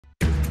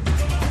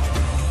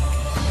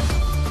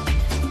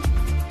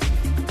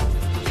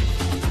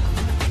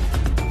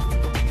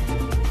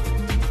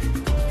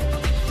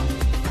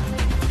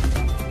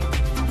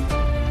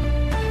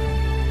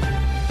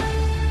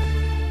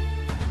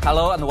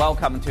Hello and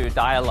welcome to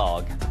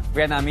Dialogue.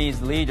 Vietnamese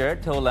leader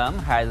To Lam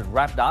has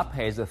wrapped up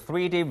his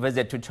 3-day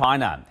visit to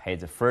China,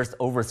 his first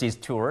overseas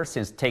tour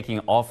since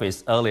taking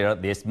office earlier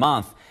this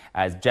month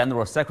as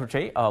General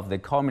Secretary of the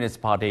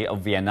Communist Party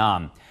of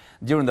Vietnam.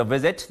 During the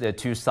visit, the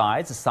two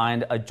sides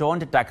signed a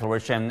joint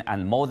declaration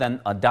and more than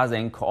a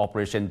dozen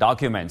cooperation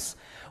documents.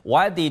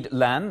 Why did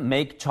Lam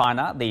make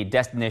China the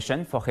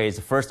destination for his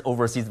first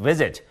overseas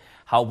visit?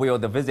 How will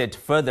the visit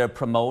further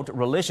promote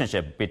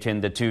relationship between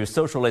the two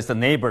socialist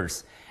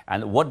neighbors?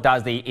 And what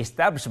does the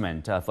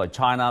establishment of a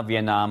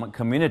China-Vietnam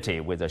community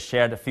with a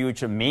shared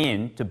future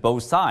mean to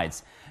both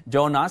sides?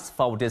 Join us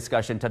for our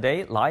discussion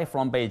today, live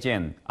from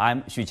Beijing.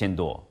 I'm Xu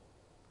Qinduo.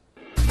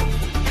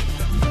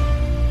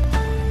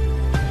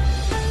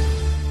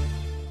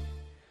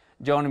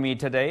 Joining me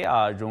today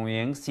are Rong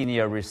Ying,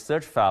 Senior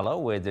Research Fellow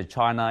with the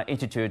China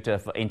Institute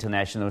of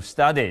International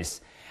Studies,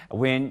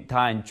 Nguyen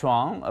Thanh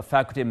Trung, a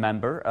faculty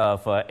member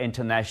of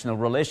International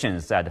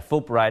Relations at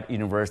Fulbright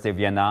University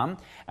Vietnam,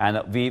 and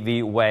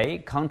Vivie Wei,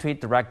 Country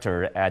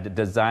Director at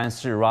Dezan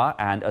Shira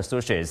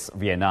Associates,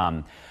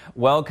 Vietnam.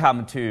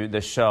 Welcome to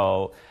the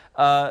show.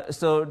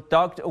 So,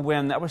 Dr.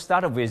 Nguyen, I will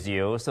start with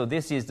you. So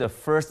this is the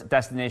first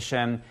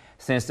destination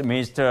since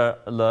Mr.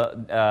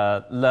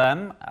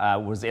 Lam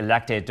was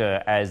elected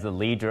as the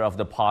leader of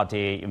the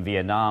party in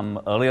Vietnam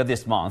earlier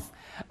this month.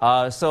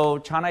 So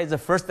China is the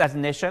first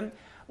destination.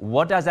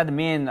 What does that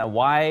mean?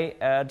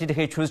 Why did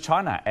he choose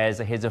China as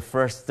his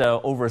first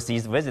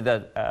overseas visit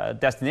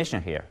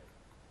destination here?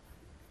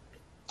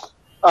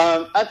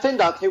 I think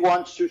that he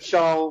wants to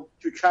show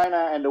to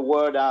China and the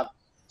world that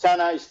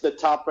China is the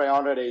top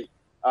priority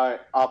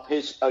of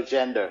his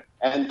agenda.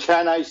 And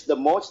China is the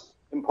most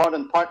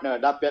important partner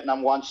that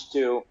Vietnam wants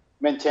to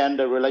maintain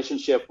the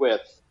relationship with.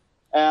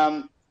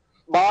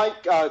 By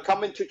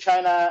coming to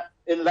China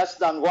in less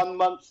than 1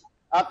 month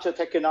after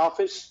taking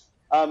office,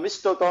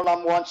 Mr. To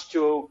Lam wants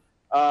to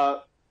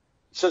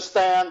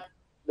sustain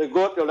the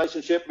good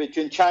relationship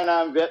between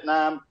China and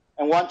Vietnam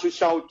and want to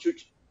show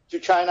to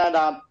China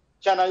that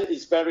China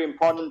is very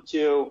important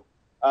to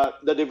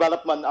the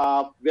development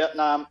of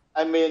Vietnam.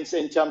 I mean,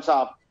 in terms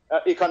of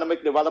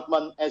economic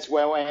development as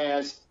well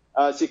as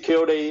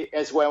security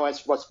as well as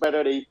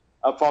prosperity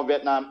for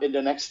Vietnam in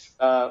the next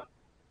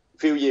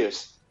few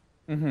years.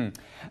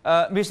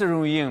 Mr.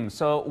 Rong Ying,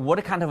 so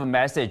what kind of a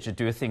message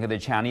do you think the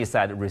Chinese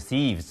side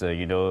receives,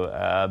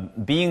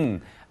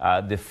 being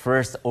the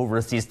first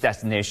overseas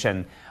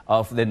destination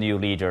of the new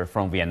leader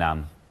from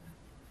Vietnam?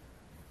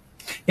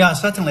 Yeah,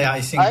 certainly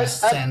I think it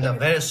sends a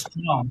very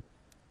strong...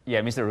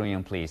 Yeah, Mr. Rong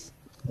Ying, please.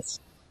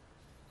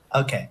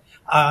 Okay.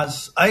 I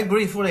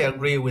fully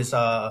agree with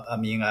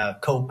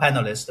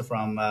co-panelist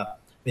from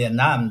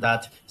Vietnam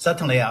that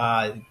certainly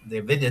the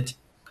visit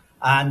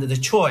and the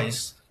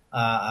choice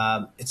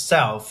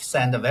itself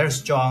send a very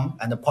strong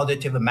and a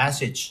positive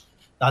message.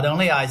 Not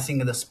only I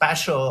think the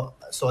special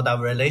sort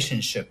of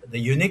relationship, the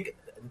unique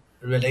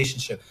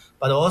relationship,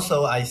 but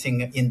also I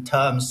think in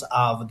terms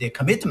of the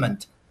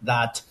commitment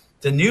that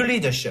the new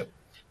leadership,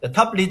 the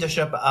top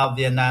leadership of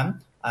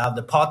Vietnam, of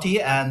the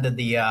party and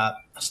the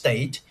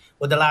state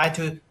would like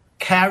to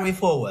carry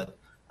forward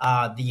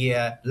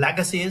the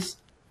legacies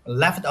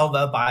left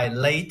over by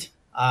late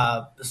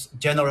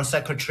General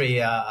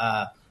Secretary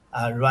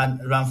Nguyen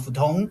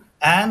Phu,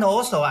 and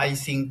also I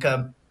think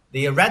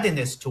the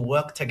readiness to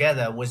work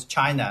together with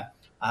China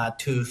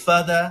to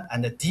further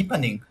and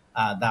deepening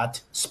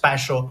that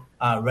special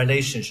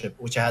relationship,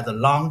 which has a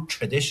long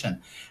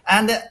tradition.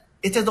 And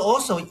it is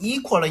also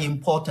equally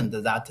important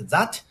that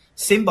that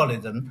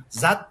symbolism,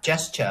 that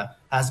gesture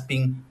has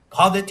been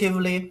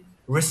positively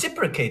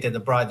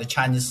reciprocated by the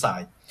Chinese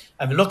side.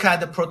 If you look at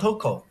the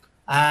protocol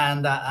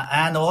and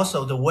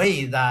also the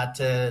way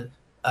that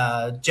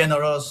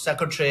General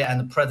Secretary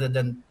and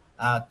President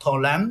To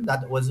Lam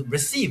that was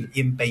received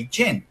in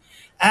Beijing.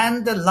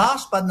 And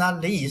last but not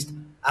least,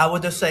 I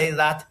would say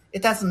that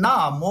it has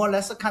now more or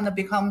less kind of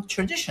become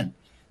tradition.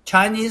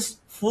 Chinese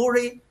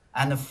fully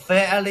and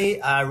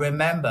fairly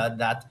remember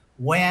that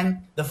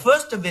when the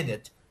first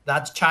visit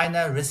that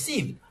China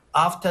received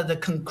after the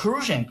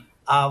conclusion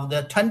of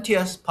the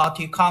 20th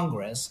Party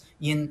Congress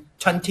in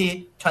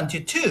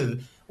 2022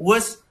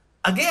 was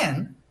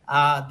again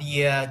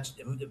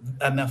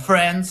the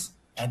friends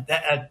and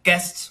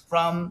guests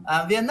from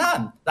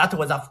Vietnam. That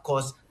was, of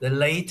course, the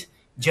late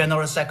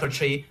General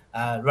Secretary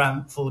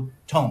Nguyen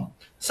Phu.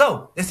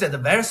 So this is a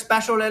very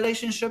special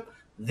relationship.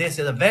 This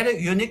is a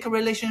very unique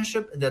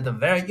relationship. That's a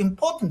very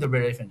important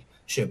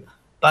relationship.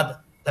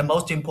 But the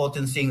most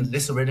important thing,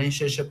 this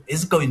relationship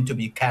is going to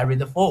be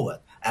carried forward,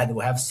 as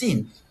we have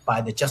seen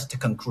by the just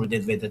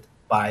concluded visit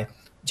by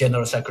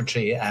General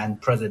Secretary and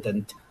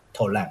President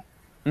To Lam.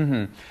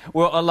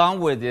 Well, along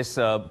with this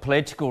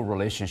political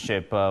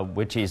relationship,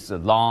 which is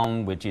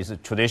long, which is a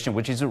tradition,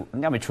 which is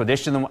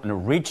traditional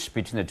and rich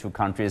between the two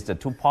countries, the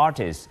two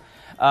parties,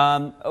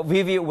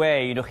 Vivie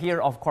Wei,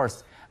 here, of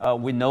course,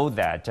 we know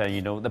that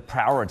the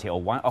priority,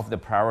 or one of the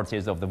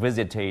priorities of the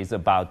visit, is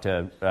about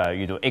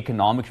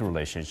economic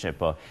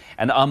relationship,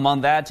 and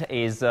among that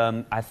is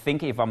I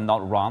think, if I'm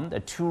not wrong, the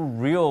two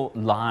real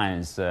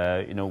lines,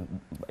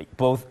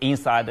 both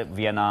inside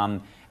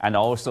Vietnam and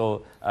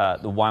also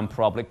the one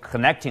probably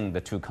connecting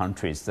the two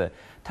countries.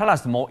 Tell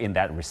us more in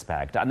that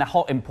respect, and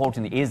how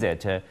important is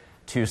it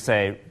to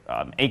say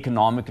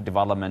economic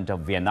development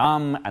of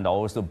Vietnam and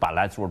also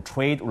bilateral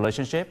trade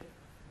relationship?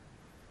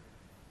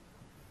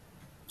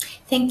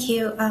 Thank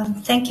you,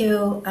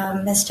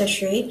 Mr.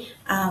 Shui,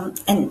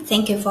 and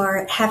thank you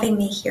for having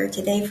me here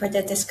today for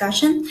the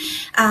discussion.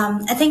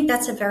 I think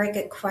that's a very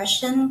good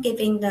question,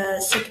 given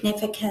the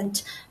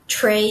significant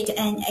trade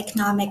and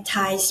economic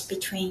ties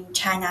between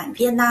China and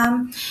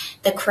Vietnam.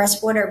 The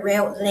cross-border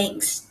rail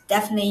links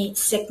definitely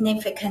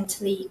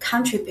significantly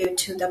contribute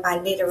to the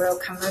bilateral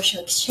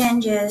commercial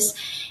exchanges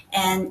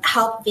and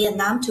help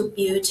Vietnam to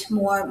build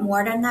more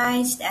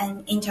modernized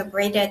and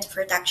integrated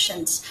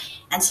productions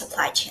and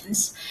supply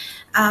chains.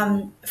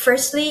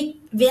 Firstly,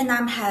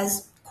 Vietnam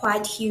has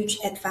quite huge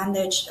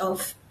advantage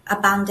of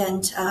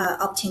abundant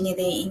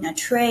opportunity in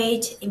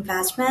trade,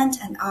 investment,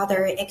 and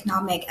other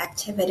economic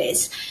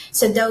activities.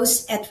 So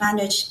those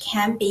advantages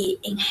can be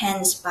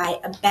enhanced by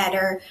a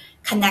better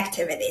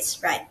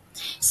connectivities, right?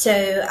 So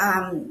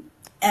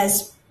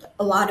as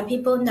a lot of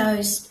people know,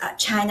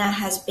 China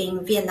has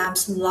been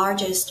Vietnam's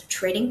largest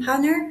trading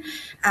partner,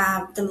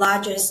 the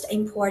largest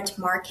import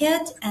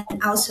market,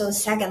 and also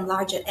second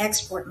largest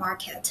export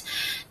market.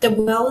 The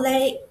rail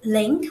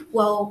link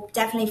will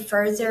definitely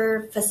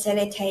further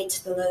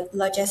facilitate the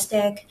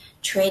logistic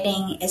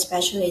trading,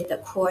 especially the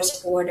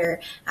cross-border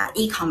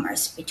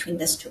e-commerce between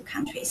these two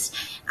countries.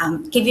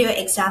 Give you an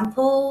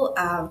example,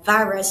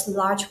 various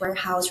large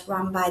warehouse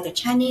run by the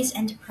Chinese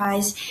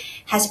enterprise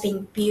has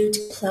been built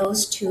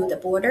close to the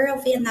border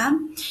of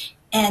Vietnam.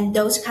 And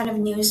those kind of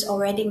news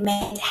already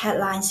made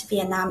headlines in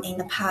Vietnam in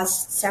the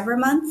past several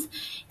months.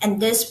 And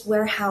this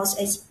warehouse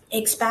is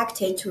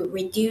expected to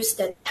reduce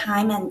the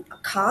time and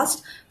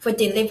cost for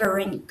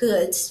delivering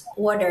goods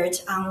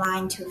ordered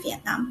online to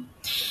Vietnam.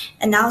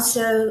 And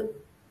also,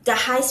 the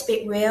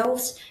high-speed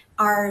rails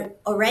are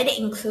already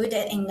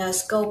included in the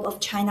scope of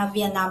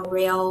China-Vietnam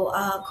Rail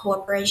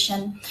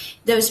cooperation.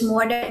 Those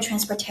modern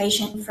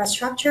transportation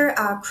infrastructure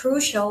are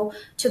crucial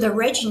to the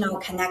regional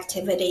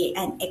connectivity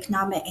and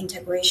economic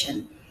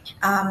integration.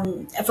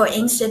 For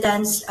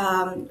instance,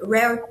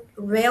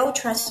 rail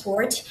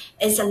transport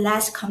is a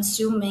less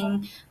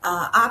consuming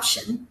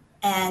option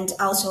and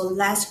also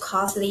less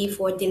costly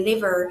for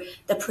deliver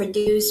the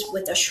produce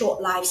with a short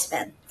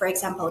lifespan, for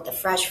example, the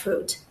fresh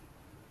fruit.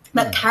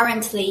 But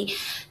currently,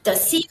 the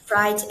sea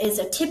freight is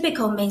a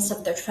typical means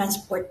of the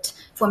transport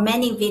for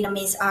many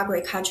Vietnamese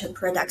agricultural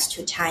products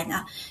to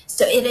China.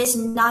 So it is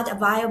not a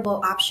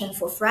viable option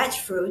for fresh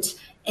fruit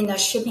in the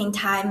shipping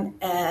time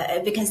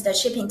because the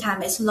shipping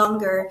time is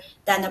longer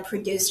than the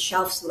produced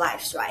shelf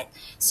life, right?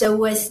 So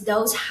with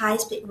those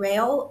high-speed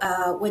rail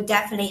would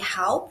definitely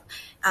help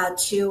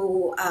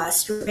to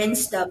strengthen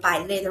the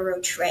bilateral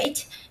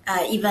trade,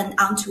 even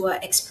onto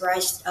an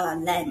express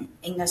lane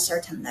in a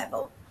certain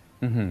level.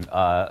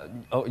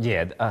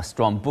 A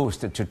strong boost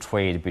to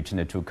trade between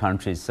the two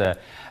countries.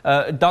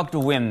 Dr.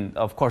 Nguyen,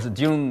 of course,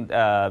 during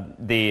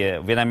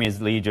the Vietnamese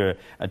leader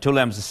To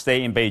Lam's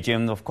stay in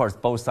Beijing, of course,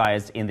 both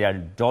sides in their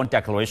joint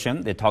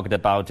declaration, they talked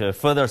about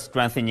further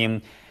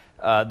strengthening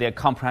their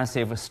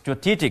comprehensive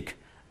strategic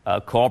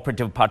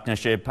cooperative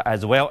partnership,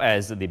 as well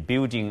as the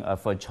building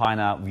of a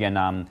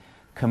China-Vietnam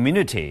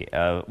community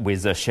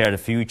with a shared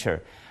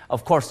future.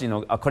 Of course,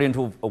 according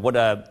to what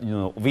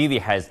Vivie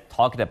has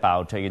talked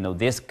about,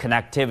 this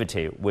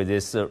connectivity with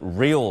these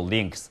real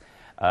links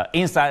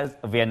inside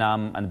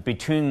Vietnam and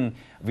between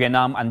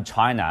Vietnam and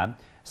China.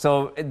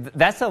 So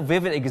that's a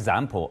vivid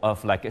example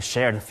of like a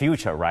shared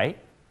future, right?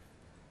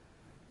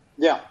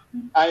 Yeah,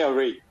 I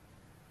agree.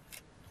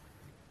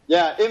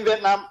 Yeah, in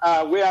Vietnam,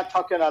 we are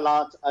talking a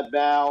lot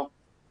about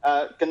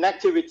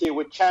connectivity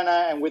with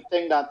China, and we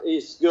think that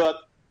is good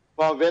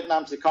for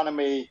Vietnam's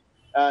economy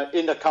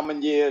in the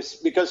coming years,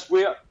 because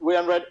we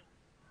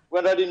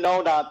already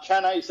know that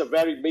China is a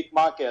very big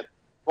market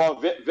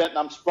for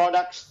Vietnam's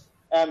products,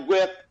 and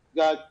with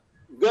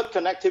good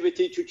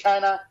connectivity to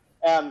China,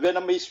 and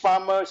Vietnamese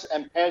farmers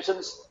and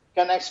peasants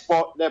can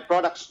export their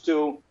products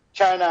to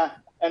China,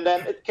 and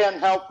then it can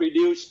help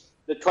reduce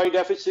the trade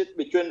deficit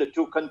between the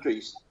two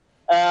countries.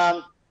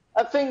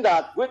 I think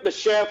that with the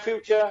shared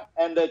future,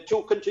 and the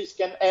two countries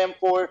can aim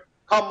for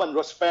common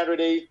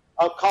prosperity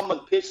or common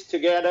peace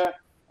together.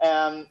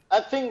 And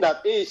I think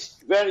that is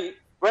very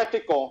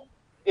practical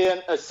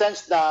in a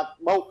sense that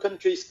both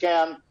countries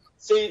can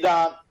see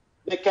that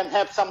they can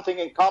have something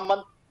in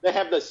common. They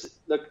have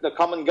the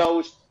common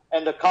goals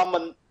and the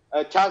common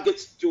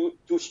targets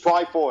to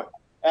strive for.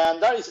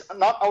 And that is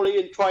not only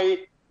in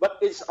trade, but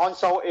it's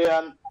also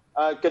in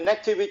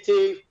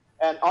connectivity,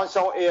 and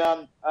also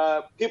in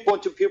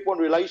people-to-people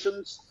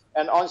relations,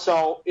 and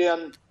also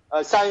in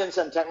science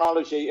and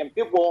technology. And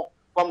people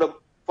from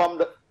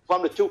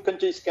the two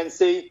countries can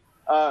see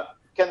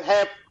can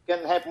have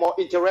can have more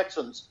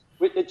interactions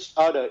with each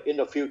other in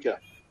the future.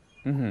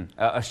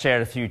 A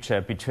shared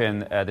future between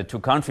the two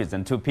countries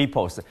and two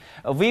peoples.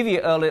 Vivie,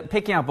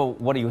 picking up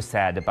what you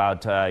said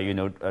about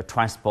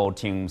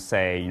transporting,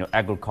 say,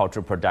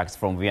 agricultural products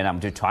from Vietnam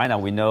to China,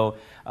 we know,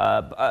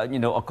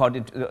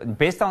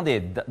 based on the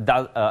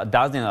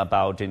dozen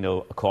about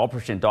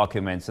cooperation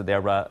documents,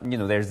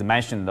 there's a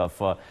mention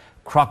of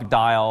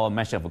crocodile,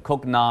 mention of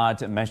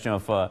coconut, mention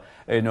of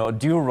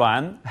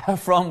durian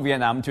from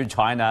Vietnam to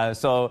China.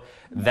 So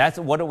that's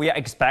what we are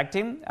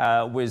expecting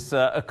with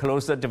a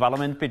closer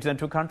development between the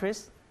two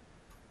countries.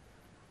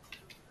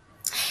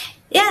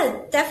 Yeah,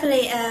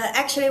 definitely.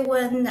 Actually,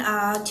 when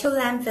To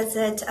Lam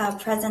visited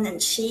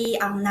President Xi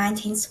on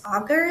 19th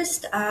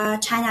August,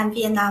 China and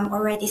Vietnam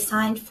already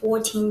signed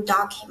 14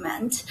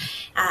 documents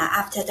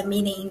after the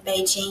meeting in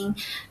Beijing.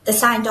 The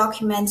signed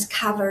documents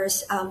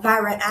covers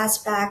various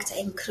aspects,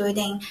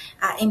 including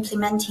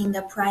implementing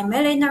the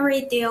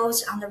preliminary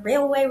deals on the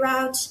railway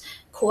routes,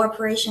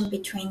 cooperation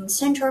between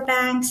central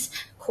banks,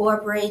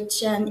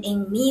 cooperation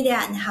in media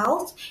and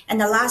health,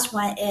 and the last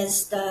one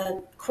is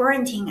the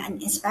quarantine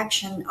and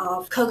inspection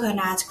of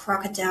coconuts,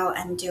 crocodile,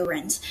 and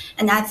durians.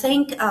 And I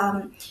think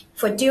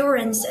for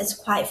durians, it's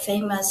quite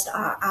famous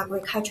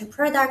agricultural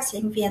products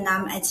in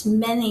Vietnam. It's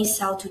mainly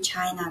sold to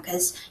China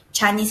because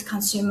Chinese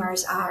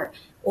consumers are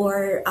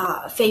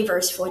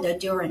favors for the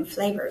durian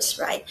flavors,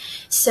 right?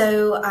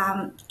 So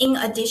in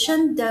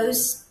addition,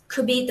 those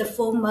could be the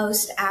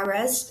foremost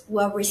areas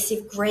will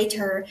receive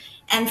greater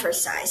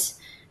emphasis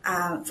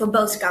for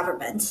both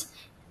governments.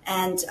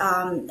 And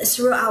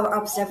through our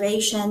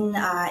observation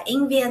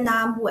in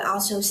Vietnam, we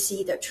also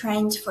see the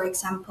trends, for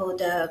example,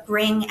 the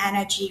green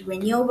energy,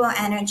 renewable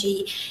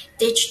energy,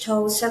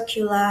 digital,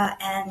 circular,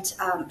 and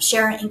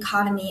sharing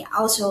economy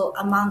also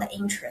among the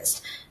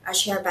interests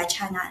shared by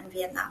China and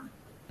Vietnam.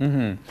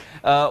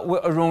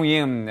 Rong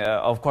Ying,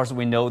 of course,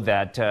 we know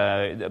that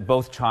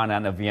both China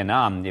and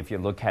Vietnam, if you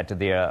look at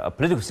their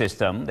political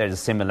system, there's a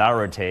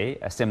similarity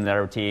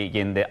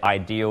in the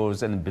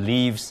ideals and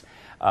beliefs,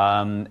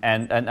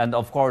 and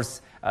of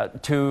course,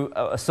 two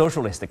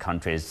socialist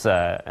countries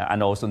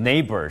and also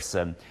neighbors.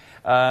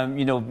 Quoting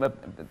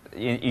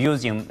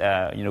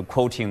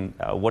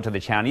what the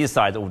Chinese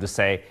side would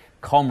say,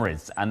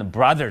 comrades and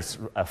brothers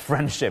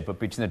friendship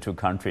between the two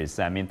countries.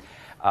 I mean,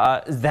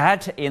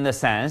 that in a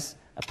sense,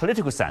 a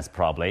political sense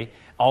probably,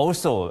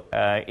 also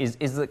is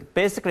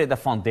basically the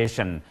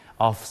foundation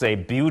of, say,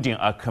 building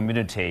a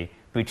community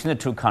between the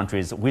two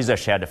countries with a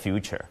shared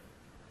future.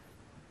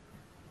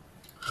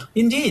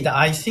 Indeed,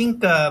 I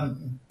think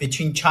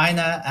between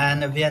China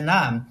and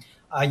Vietnam,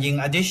 in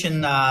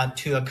addition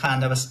to a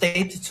kind of a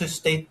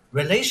state-to-state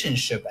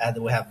relationship, as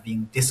we have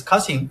been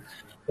discussing,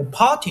 the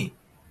party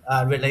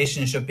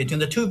relationship between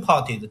the two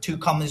parties, the two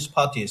communist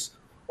parties,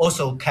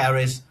 also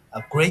carries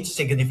a great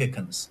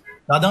significance.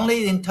 Not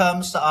only in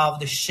terms of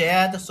the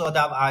shared sort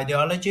of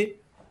ideology,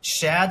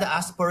 shared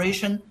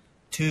aspiration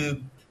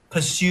to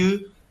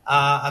pursue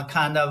a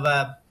kind of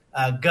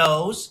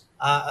goals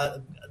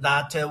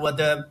that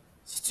would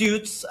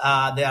suits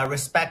their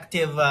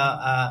respective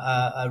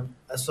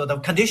sort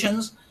of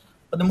conditions.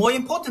 But more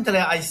importantly,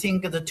 I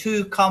think the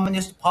two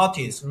communist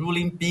parties,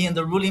 being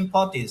the ruling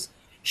parties,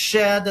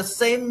 share the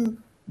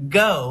same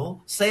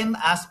goal, same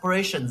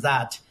aspirations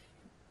that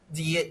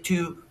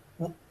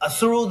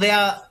through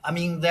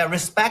their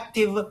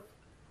respective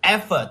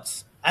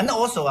efforts and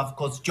also, of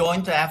course,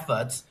 joint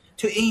efforts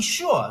to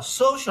ensure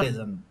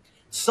socialism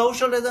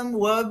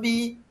will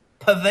be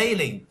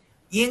prevailing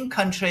in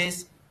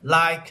countries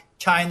like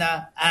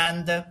China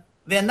and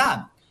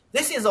Vietnam.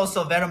 This is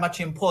also very much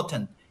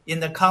important in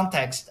the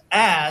context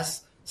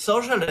as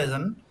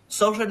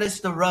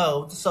socialist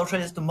road,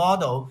 socialist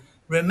model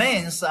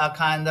remains a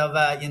kind of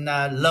in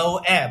a low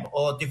ebb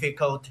or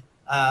difficult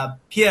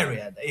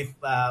period if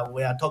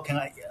we are talking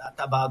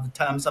about the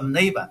terms of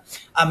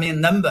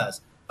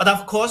numbers. But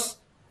of course,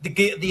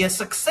 the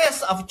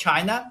success of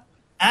China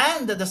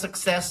and the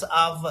success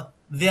of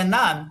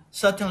Vietnam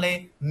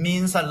certainly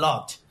means a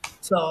lot.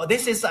 So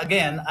this is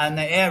again an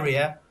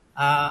area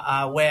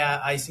where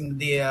I think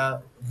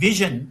the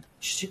vision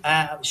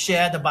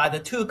shared by the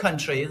two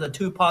countries, the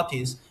two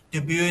parties, to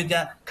build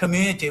a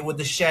community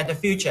with a shared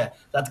future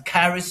that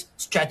carries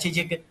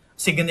strategic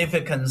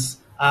significance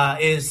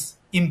is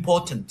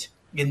important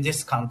in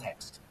this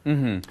context.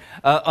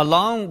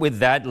 Along with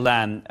that,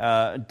 Lam,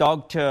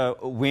 Dr.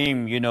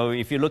 Wim,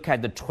 if you look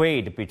at the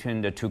trade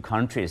between the two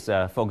countries,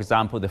 for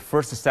example, the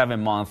first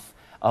 7 months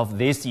of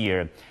this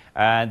year,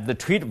 the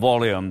trade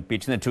volume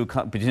between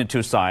the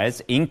two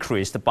sides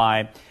increased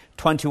by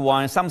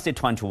 21, some say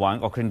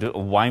 21, according to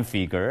one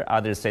figure,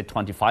 others say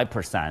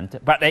 25%.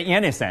 But in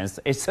any sense,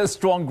 it's a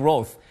strong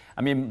growth.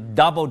 I mean,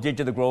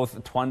 double-digit growth,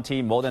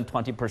 more than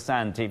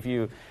 20%. If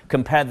you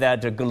compare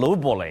that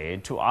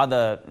globally to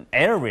other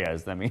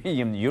areas, I mean,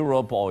 in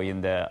Europe or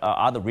in the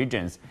other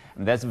regions,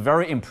 that's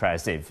very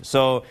impressive.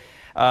 So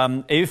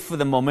if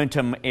the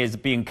momentum is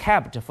being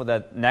kept for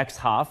the next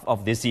half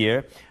of this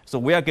year, so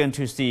we are going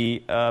to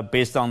see,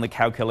 based on the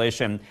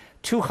calculation,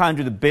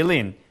 200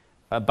 billion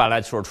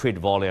bilateral trade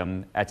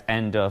volume at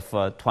end of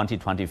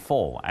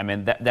 2024. I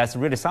mean, that's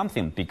really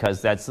something,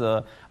 because that's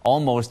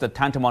almost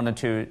tantamount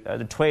to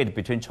the trade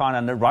between China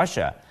and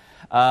Russia.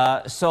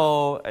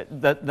 So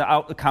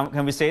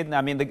can we say,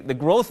 I mean, the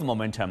growth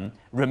momentum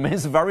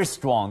remains very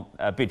strong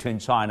between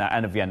China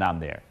and Vietnam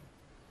there?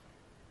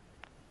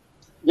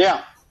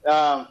 Yeah.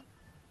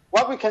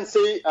 What we can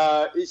see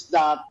is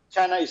that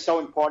China is so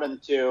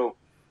important to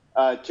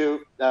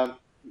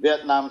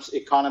Vietnam's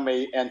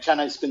economy, and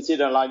China is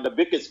considered like the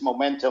biggest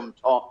momentum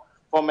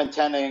for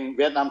maintaining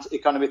Vietnam's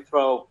economic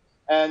growth.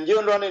 And you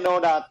already know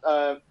that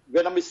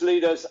Vietnamese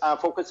leaders are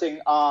focusing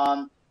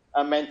on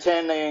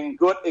maintaining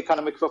good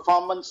economic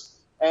performance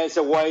as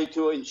a way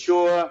to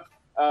ensure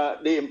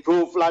the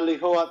improved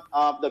livelihood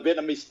of the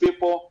Vietnamese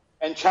people.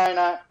 And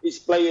China is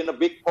playing a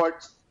big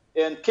part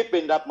in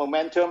keeping that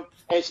momentum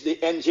as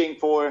the engine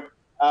for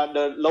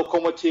the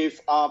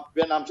locomotive of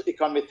Vietnam's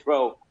economic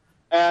growth.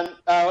 And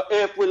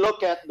if we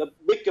look at the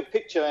bigger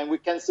picture, and we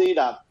can see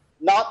that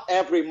not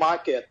every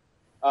market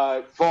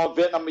for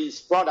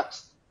Vietnamese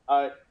products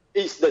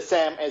is the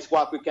same as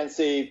what we can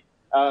see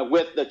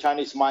with the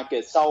Chinese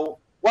market. So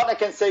what I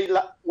can say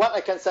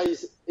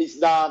is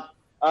that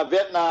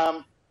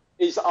Vietnam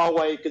is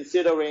always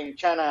considering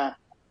China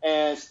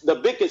as the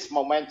biggest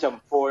momentum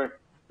for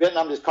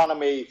Vietnam's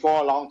economy for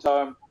a long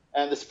term,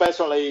 and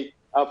especially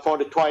for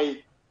the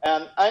trade.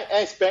 And I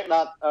expect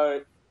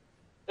that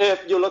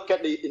if you look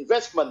at the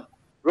investment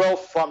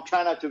growth from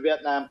China to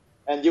Vietnam,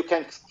 and you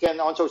can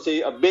also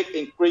see a big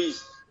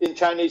increase in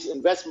Chinese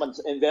investments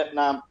in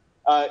Vietnam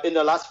in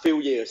the last few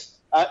years.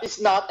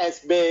 It's not as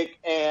big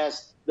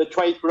as the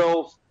trade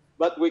growth,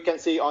 but we can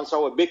see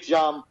also a big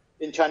jump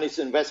in Chinese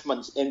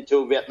investments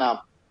into Vietnam.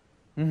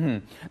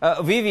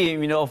 Mm-hmm.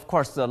 Vivie, of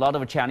course, a lot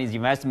of Chinese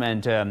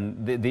investment,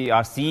 they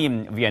are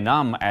seeing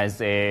Vietnam as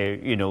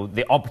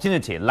the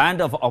opportunity,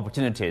 land of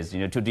opportunities,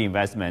 to do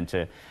investment.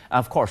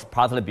 Of course,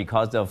 partly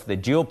because of the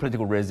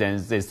geopolitical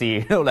reasons, they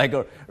see, like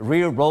a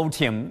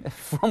railroading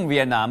from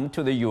Vietnam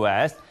to the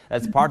U.S.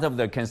 That's part of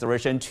the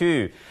consideration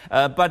too.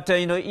 But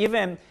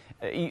even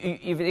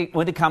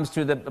when it comes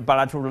to the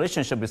bilateral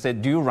relationship, we say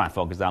dual,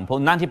 for example,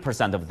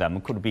 90% of them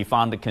could be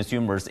found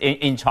consumers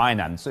in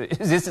China. So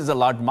this is a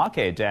large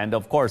market, and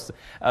of course,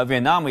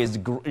 Vietnam's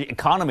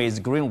economy is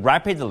growing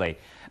rapidly.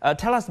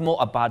 Tell us more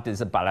about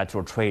this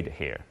bilateral trade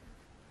here.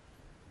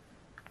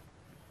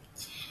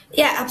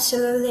 Yeah,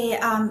 absolutely.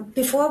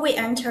 Before we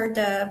enter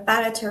the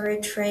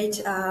bilateral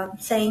trade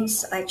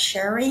things like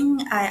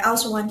sharing, I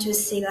also want to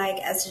see, like,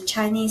 as a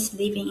Chinese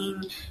living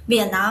in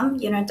Vietnam,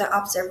 the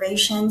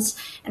observations.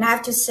 And I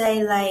have to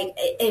say, like,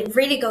 it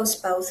really goes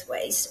both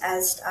ways.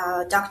 As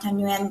Dr.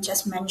 Nguyen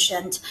just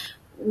mentioned,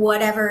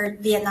 whatever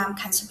Vietnam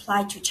can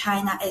supply to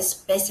China is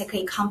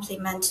basically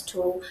complement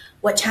to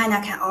what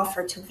China can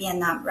offer to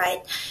Vietnam,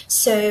 right?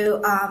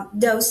 So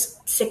those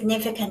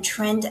significant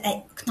trend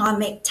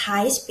economic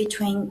ties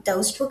between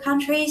those two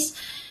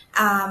countries,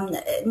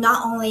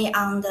 not only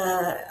on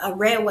the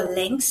railway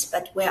links,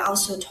 but we're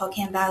also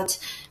talking about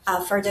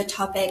further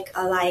topic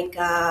like,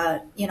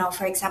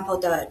 for example,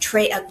 the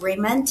trade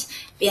agreement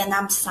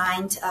Vietnam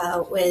signed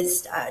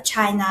with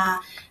China,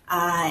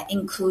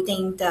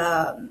 including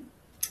the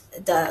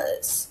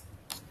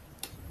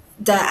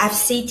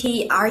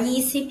FCT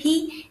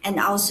RECP and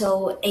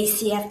also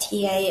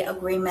ACFTA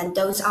agreement.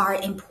 Those are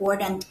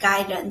important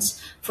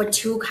guidance for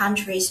two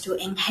countries to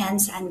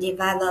enhance and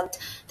develop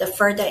the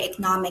further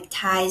economic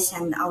ties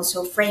and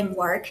also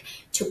framework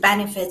to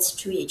benefits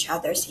to each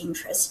other's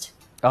interest.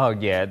 Oh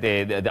yeah,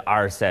 the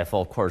RCEP,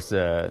 of course,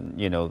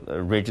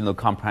 regional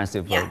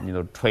comprehensive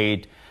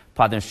trade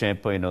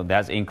partnership.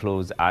 That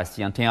includes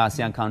ASEAN, 10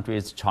 ASEAN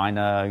countries,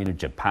 China,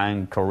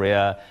 Japan,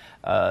 Korea,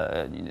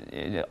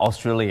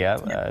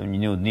 Australia,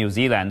 New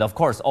Zealand, of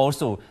course,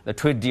 also the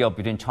trade deal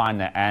between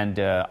China and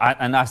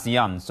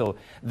ASEAN. So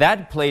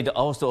that played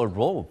also a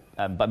role,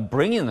 but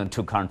bringing the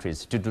two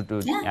countries to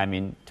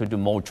do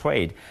more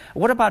trade.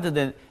 What about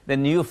the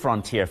new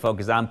frontier? For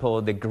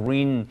example, the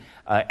green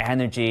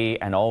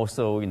energy and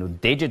also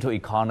digital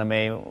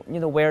economy.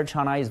 Where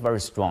China is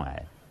very strong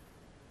at.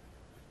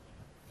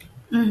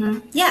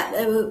 Mm-hmm.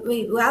 Yeah,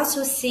 we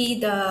also see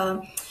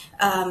the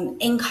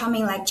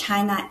incoming like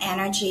China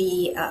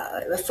energy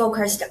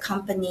focused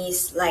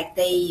companies, like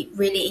they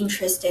really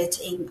interested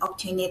in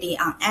opportunity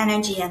on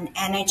energy and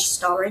energy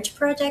storage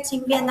projects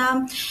in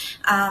Vietnam.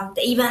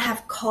 They even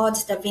have called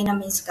the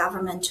Vietnamese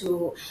government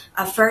to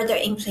further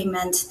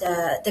implement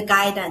the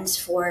guidance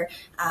for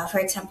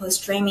example,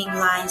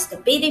 streamlines the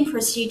bidding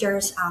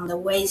procedures on the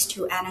waste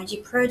to energy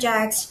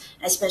projects,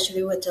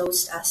 especially with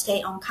those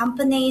state-owned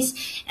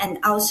companies, and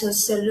also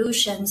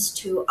solutions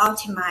to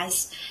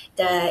optimize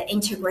the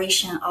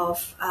integration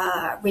of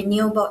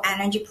renewable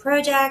energy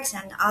projects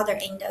and other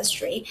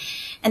industry.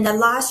 And the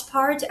last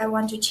part I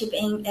want to chip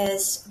in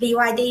is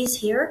BYD is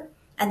here.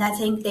 And I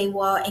think they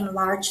will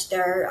enlarge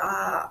their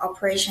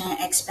operation and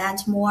expand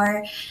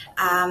more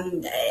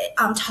on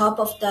top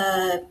of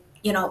the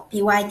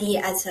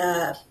BYD as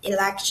a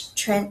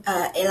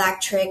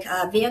electric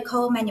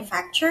vehicle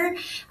manufacturer,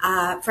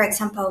 for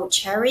example,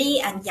 Chery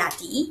and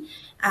Yadi.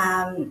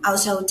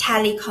 Also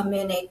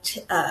telecoms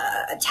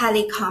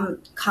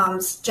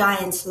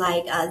giants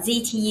like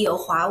ZTE or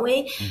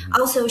Huawei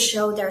also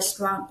show their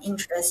strong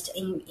interest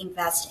in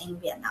investing in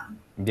Vietnam.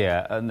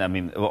 Yeah, I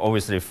mean,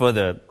 obviously,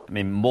 further,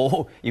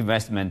 more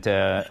investment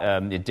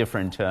in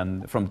different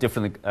from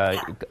different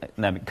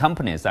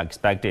companies are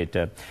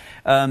expected.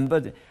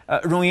 But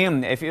Rong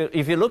Ying, if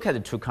you look at the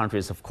two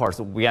countries, of course,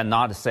 we are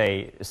not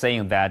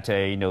saying that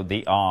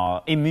they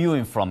are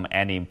immune from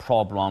any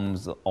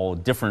problems or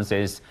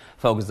differences.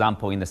 For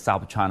example, in the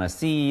South China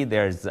Sea,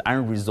 there's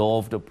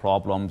unresolved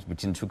problems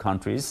between two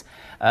countries.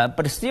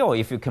 But still,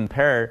 if you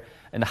compare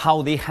and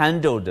how they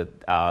handled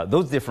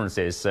those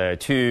differences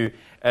to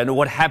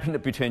what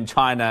happened between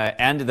China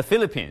and the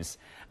Philippines,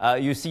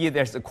 you see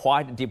there's a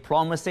quiet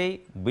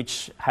diplomacy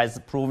which has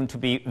proven to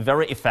be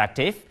very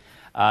effective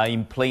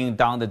in playing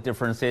down the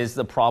differences,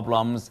 the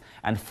problems,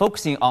 and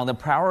focusing on the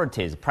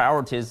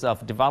priorities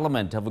of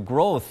development, of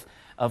growth,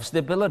 of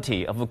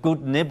stability, of a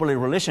good neighborly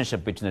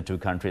relationship between the two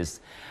countries.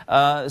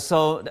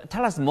 So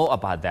tell us more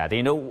about that.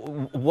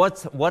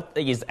 What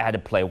is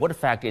at play? What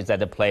fact is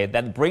at play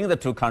that bring the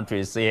two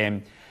countries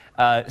in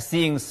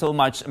seeing so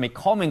much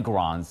common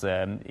grounds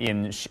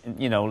in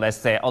let's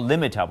say a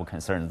limit of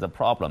concerns, the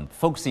problem,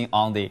 focusing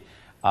on the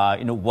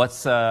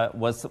what's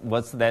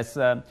that's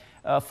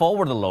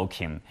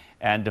forward-looking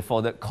and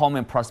for the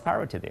common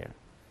prosperity there.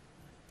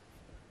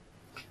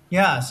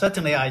 Yeah,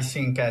 certainly. I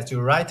think, as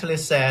you rightly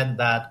said,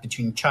 that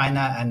between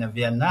China and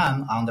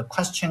Vietnam on the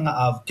question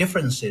of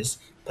differences,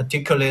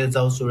 particularly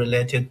those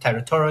related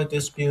territorial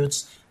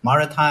disputes,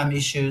 maritime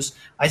issues,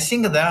 I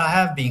think there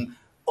have been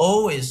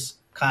always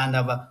kind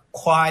of a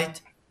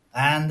quiet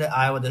and,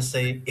 I would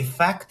say,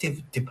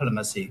 effective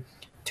diplomacy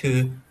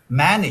to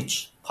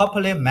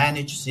properly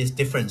manage these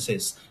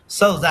differences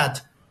so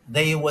that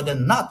they would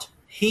not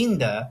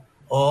hinder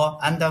or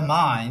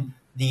undermine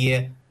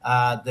the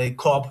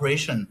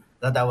cooperation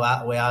that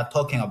we are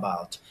talking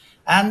about.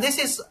 And this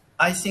is,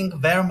 I think,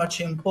 very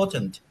much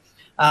important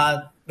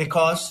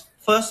because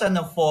first and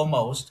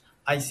foremost,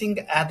 I think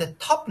at the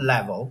top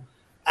level,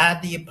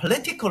 at the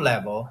political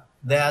level,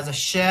 there's a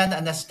shared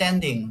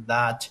understanding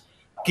that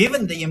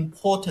given the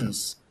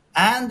importance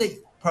and the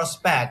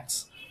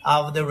prospects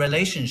of the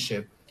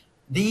relationship,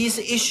 these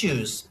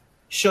issues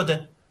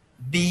should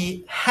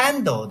be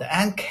handled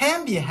and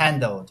can be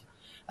handled.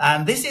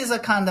 And this is a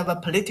kind of a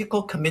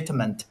political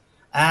commitment,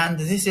 and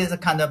this is a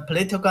kind of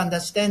political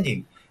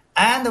understanding.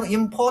 And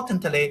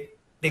importantly,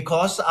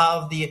 because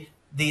of the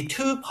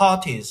two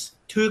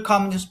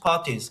communist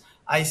parties,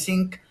 I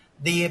think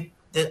the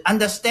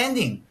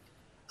understanding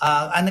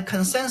and the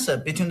consensus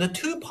between the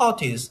two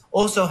parties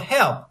also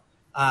help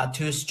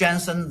to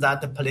strengthen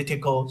that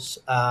political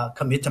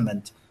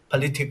commitment,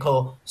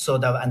 political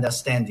sort of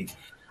understanding.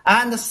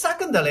 And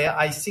secondly,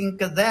 I think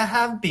there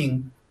have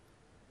been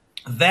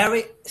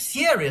very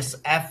serious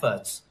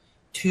efforts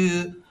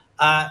to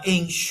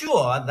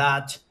ensure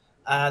that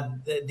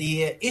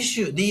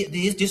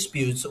these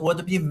disputes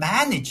would be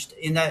managed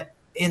in a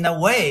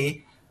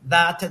way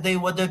that they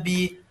would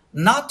be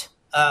not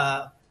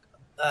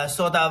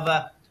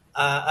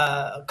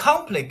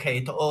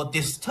complicate or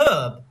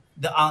disturb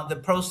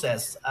the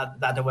process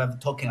that we're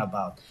talking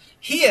about.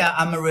 Here,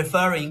 I'm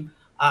referring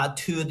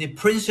to the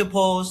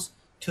principles,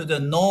 to the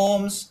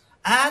norms,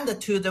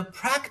 and to the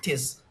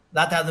practice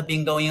that has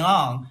been going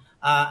on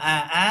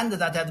and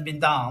that has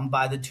been done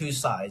by the two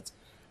sides.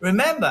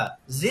 Remember,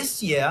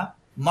 this year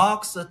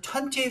marks the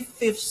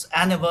 25th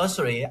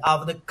anniversary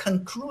of the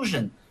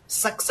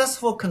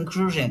successful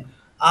conclusion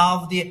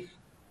of the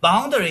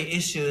boundary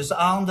issues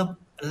on the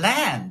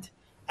land.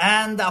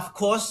 And of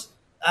course,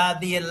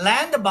 the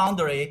land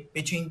boundary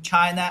between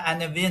China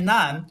and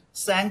Vietnam,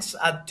 thanks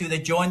to the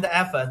joint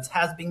efforts,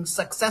 has been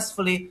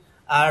successfully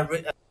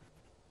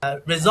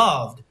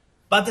resolved.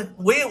 But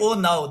we all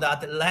know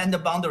that the land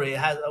boundary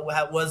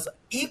was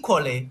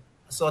equally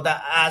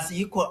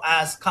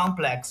as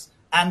complex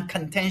and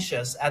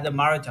contentious as the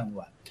maritime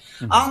one.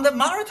 Mm-hmm. On the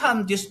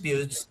maritime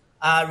disputes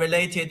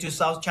related to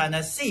South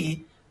China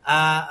Sea,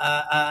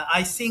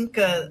 I think,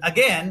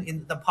 again,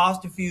 in the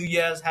past few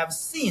years have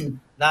seen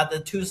that the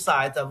two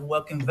sides are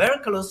working very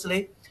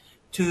closely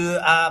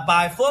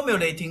by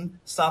formulating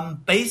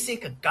some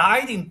basic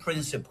guiding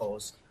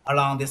principles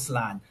along this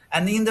line.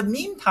 And in the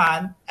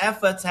meantime,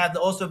 efforts have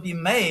also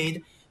been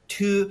made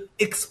to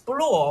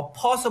explore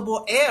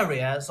possible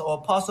areas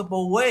or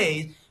possible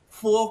ways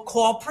for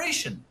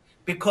cooperation,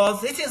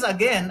 because it is,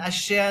 again, a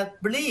shared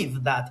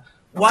belief that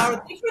while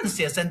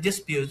differences and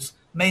disputes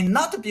may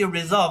not be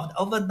resolved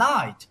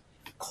overnight,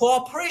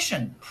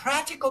 cooperation,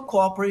 practical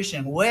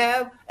cooperation,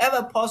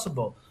 wherever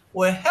possible,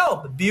 will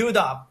help build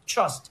up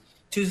trust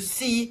to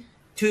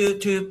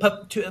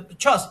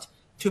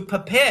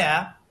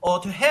prepare or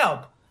to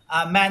help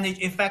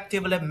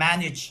effectively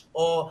manage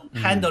or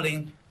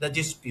handling the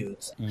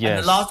disputes. Yes.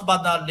 And last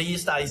but not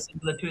least, I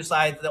think the two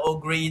sides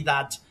agree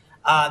that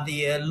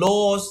the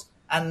laws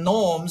and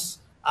norms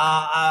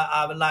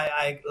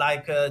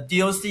like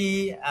DOC,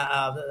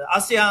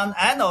 ASEAN,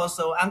 and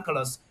also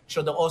UNCLOS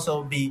should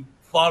also be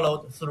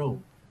followed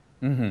through.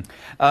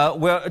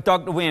 Well,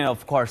 Dr. Nguyen,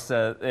 of course,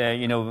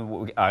 you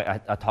know,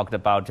 I talked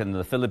about in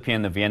the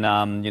Philippines,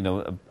 Vietnam, you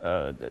know,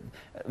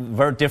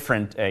 very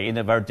different, in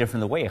a very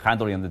different way,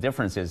 handling the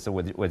differences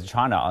with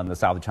China on the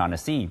South China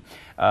Sea.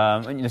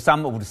 You know,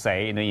 some would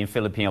say, you know, in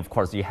Philippines, of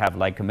course, you have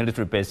like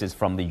military bases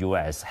from the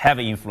U.S.,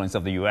 heavy influence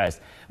of the U.S.,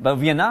 but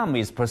Vietnam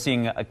is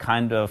pursuing a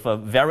kind of a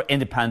very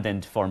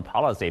independent foreign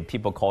policy.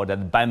 People call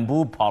it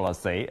bamboo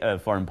policy,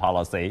 foreign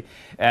policy,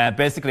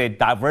 basically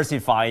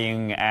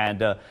diversifying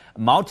and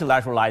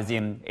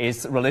multilateralizing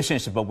its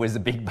relationship with the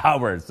big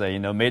powers, you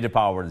know, major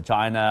powers,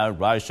 China,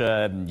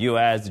 Russia,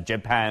 U.S.,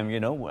 Japan, you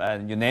know,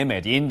 you name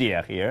it,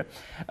 India here,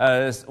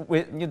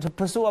 to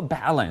pursue a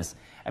balance.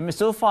 I mean,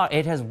 so far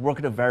it has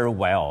worked very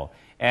well.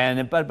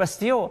 And, but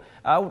still,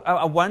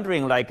 I'm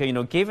wondering, like, you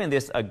know, given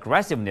this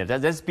aggressiveness,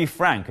 let's be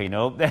frank, you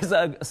know, there's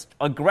an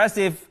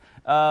aggressive,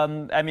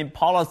 I mean,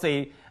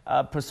 policy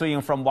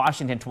pursuing from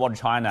Washington toward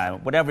China,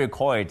 whatever you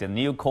call it, the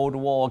new Cold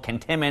War,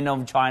 containment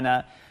of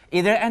China.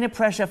 Is there any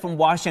pressure from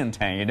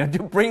Washington, you know,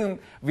 to bring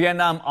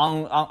Vietnam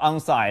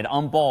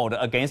on board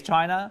against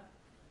China?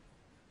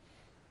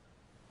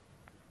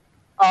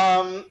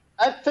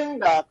 I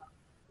think that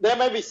there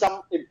may be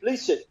some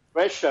implicit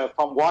pressure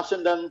from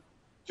Washington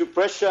to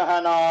pressure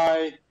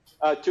Hanoi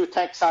to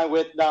take side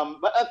with them.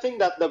 But I think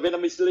that the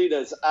Vietnamese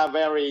leaders are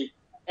very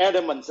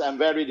adamant and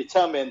very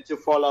determined to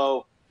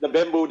follow the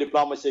bamboo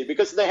diplomacy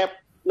because they have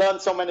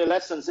learned so many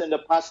lessons in the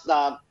past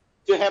that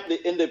to have the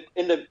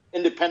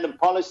independent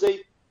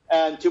policy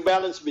and to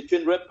balance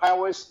between great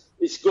powers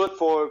is good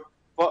for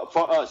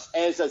us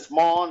as a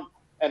small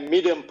and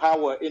medium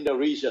power in the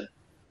region.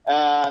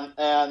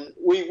 And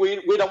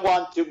we don't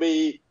want to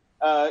be,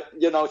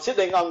 you know,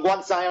 sitting on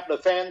one side of the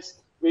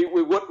fence. We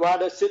would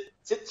rather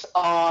sit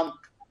on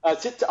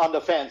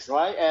the fence,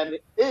 right? And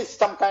it's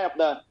some kind of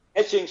the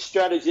hedging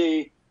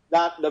strategy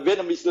that the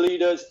Vietnamese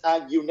leaders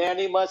are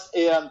unanimous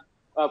in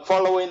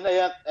following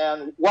it,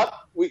 and what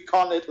we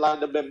call it like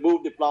the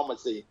bamboo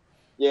diplomacy.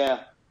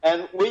 Yeah,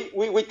 and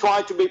we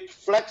try to be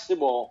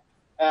flexible,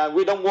 and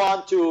we don't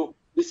want to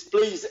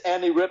displease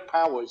any red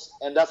powers,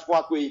 and that's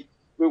what we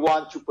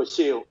want to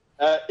pursue.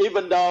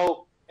 Even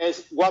though,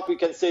 as what we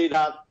can say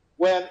that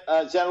when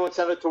General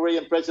Secretary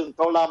and President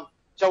To Lam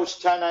chose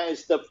China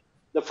as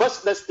the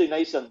first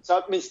destination, so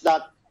it means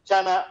that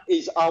China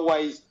is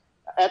always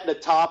at the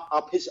top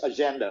of his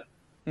agenda.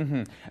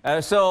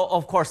 So,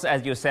 of course,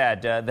 as you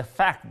said, the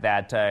fact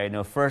that you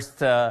know,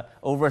 first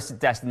overseas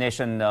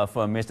destination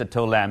for Mr.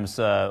 To Lam's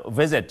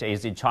visit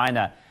is in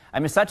China, I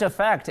mean, such a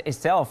fact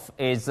itself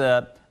is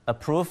a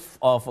proof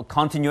of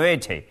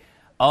continuity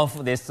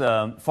of this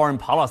foreign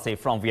policy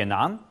from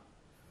Vietnam.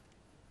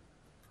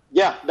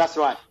 Yeah, that's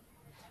right.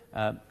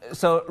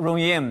 So, Rong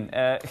Ying,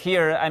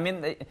 here, I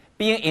mean,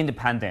 being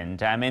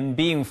independent, I mean,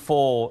 being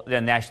for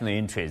the national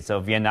interests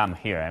of Vietnam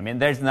here, I mean,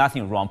 there's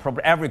nothing wrong.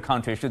 Probably every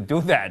country should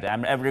do that. I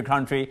mean, every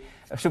country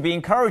should be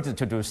encouraged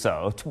to do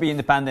so, to be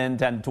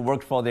independent and to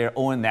work for their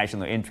own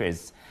national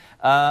interests.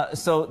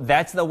 So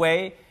that's the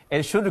way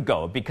it should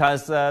go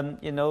because,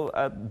 you know,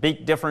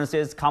 big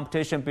differences,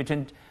 competition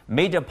between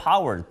major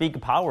powers,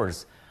 big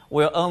powers,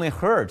 will only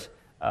hurt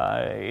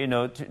you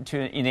know,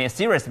 in a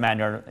serious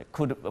manner,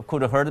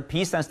 could hurt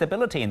peace and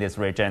stability in this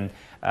region,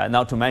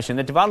 not to mention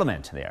the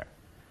development there.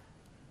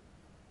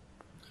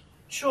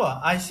 Sure.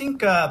 I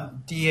think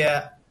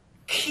the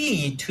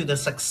key to the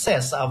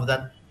success of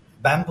the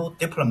bamboo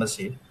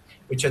diplomacy,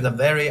 which is a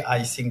very,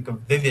 I think,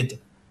 vivid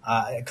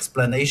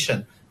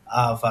explanation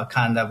of a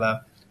kind of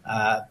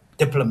a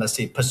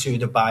diplomacy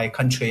pursued by a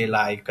country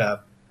like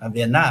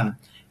Vietnam,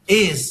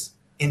 is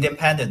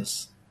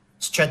independence,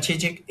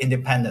 strategic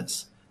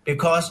independence.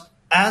 Because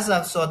as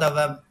a sort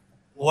of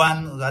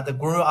one that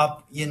grew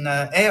up in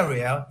an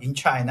area in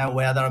China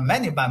where there are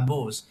many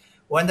bamboos,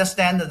 we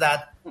understand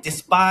that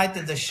despite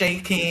the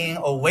shaking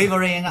or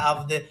wavering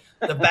of the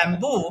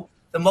bamboo,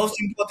 the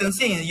most important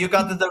thing is you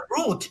got the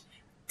root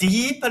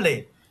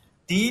deeply,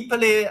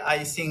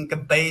 I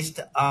think,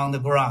 based on the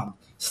ground.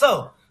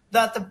 So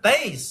that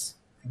base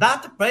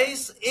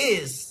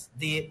is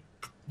the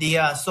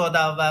sort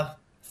of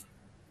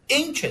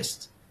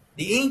interest.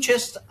 The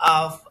interest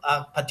of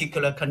a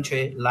particular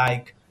country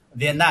like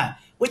Vietnam,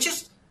 which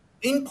is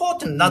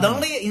important not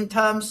only in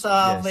terms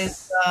of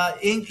its,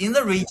 in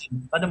the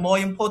region, but more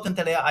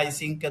importantly, I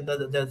think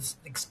the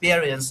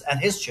experience and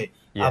history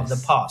of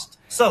the past.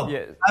 So,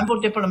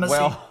 bamboo diplomacy.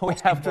 Well, we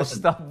have to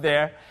stop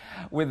there.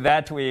 With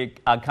that, we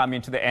are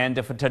coming to the end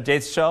of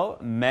today's show.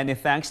 Many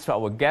thanks to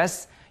our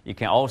guests. You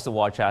can also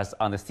watch us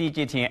on the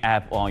CGTN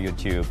app on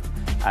YouTube.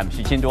 I'm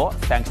Xu Qinduo.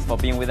 Thanks for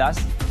being with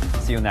us.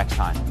 See you next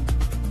time.